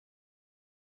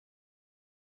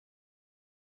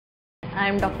I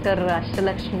am Dr.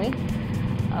 Ashtalakshmi,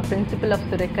 Principal of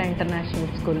Sureka International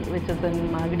School, which is in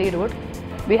Magadi Road.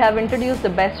 We have introduced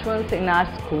the best ones in our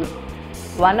school.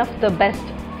 One of the best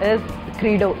is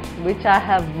Kreedo, which I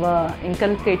have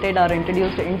inculcated or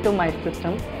introduced into my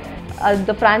system.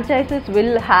 The franchises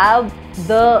will have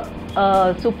the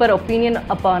super opinion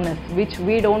upon us, which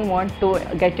we don't want to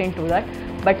get into that.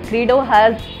 But Kreedo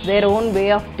has their own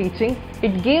way of teaching.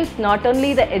 It gives not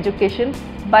only the education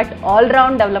but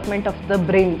all-round development of the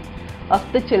brain of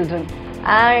the children.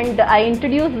 And I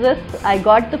introduced this, I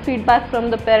got the feedback from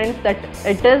the parents that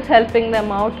it is helping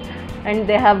them out, and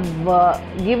they have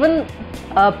given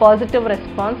a positive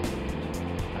response.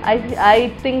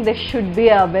 I think there should be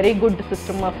a very good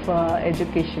system of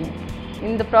education.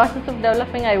 In the process of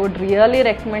developing, I would really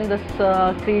recommend this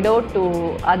Kreedo to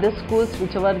other schools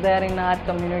whichever they are in our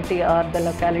community or the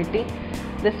locality.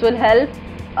 This will help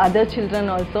other children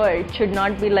also. It should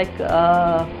not be like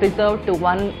preserved to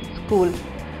one school.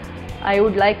 I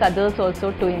would like others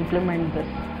also to implement this.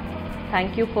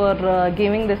 Thank you for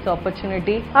giving this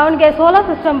opportunity. ಅವನಿಗೆ solar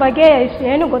system ಬಗ್ಗೆ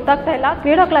ಏನು ಗೊತ್ತಾಗ್ತಾ ಇಲ್ಲ.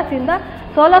 ಕ್ರೀಡೋ ಕ್ಲಾಸಿಂದ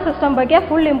solar system ಬಗ್ಗೆ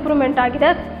full improvement ಆಗಿದೆ.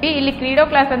 ಇಲ್ಲಿ Kreedo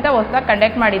class ಅಂತ ಹೊಸದಾಗಿ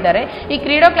ಕಂಡಕ್ಟ್ ಮಾಡಿದ್ದಾರೆ. ಈ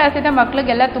ಕ್ರೀಡೋ ಕ್ಲಾಸಿಂದ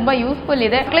ಮಕ್ಕಳಿಗೆಲ್ಲ ತುಂಬಾ ಯೂಸ್ಫುಲ್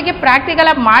ಇದೆ. ಮಕ್ಕಳಿಗೆ ಪ್ರಾಕ್ಟಿಕಲ್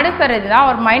ಆಗಿ ಮಾಡಿಸ್ತಾರೋದ್ರಿಂದ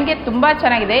ಅವ್ರ ಮೈಂಡ್ಗೆ ತುಂಬಾ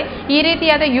ಚೆನ್ನಾಗಿದೆ. ಈ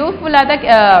ರೀತಿಯಾದ ಯೂಸ್ಫುಲ್ ಆದ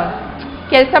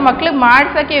ಕೆಲಸ ಮಕ್ಕಳಿಗೆ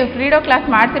ಮಾಡ್ಸೋಕ್ಕೆ ಕ್ರೀಡೋ ಕ್ಲಾಸ್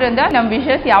ಮಾಡ್ತಿರೋದ್ರಿಂದ ನಮ್ಮ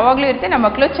ವಿಷಸ್ ಯಾವಾಗಲೂ ಇರುತ್ತೆ. ನಮ್ಮ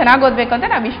ಮಕ್ಕಳು ಚೆನ್ನಾಗಿ ಓದಬೇಕು ಅಂತ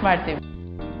ನಾವು ವಿಶ್ ಮಾಡ್ತೀವಿ.